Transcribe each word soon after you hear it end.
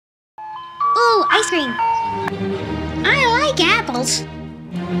Ice cream. I like apples.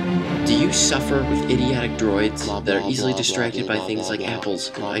 Do you suffer with idiotic droids that are easily distracted by things like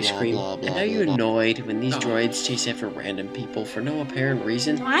apples and ice cream? And are you annoyed when these droids chase after random people for no apparent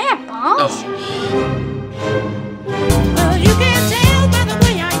reason? Do I have balls? Well, you can tell by the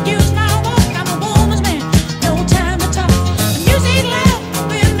way I use my walk. I'm a woman's man, no time to talk. The music loud,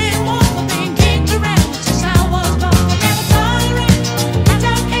 women walk, I've been kicked around since I was born. Never tolerate, that's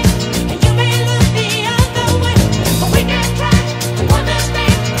okay. And you may look the other way, but we can try to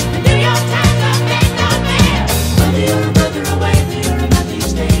understand. And do your time, nothing not fair. Whether you're a brother or whether you're a mother,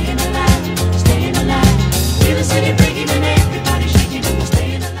 you're staying alive, staying alive. Feel the city breaking and everybody shaking, and we're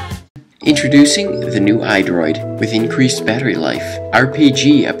staying alive. Introducing the new iDroid with increased battery life,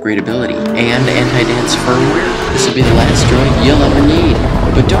 RPG upgradability, and anti-dance firmware. This will be the last droid you'll ever need.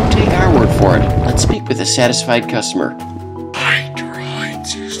 But don't take our word for it. Let's speak with a satisfied customer.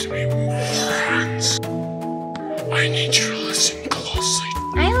 iDroids used to be morons. I need you to listen closely.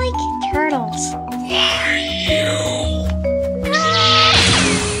 I like turtles. Why you?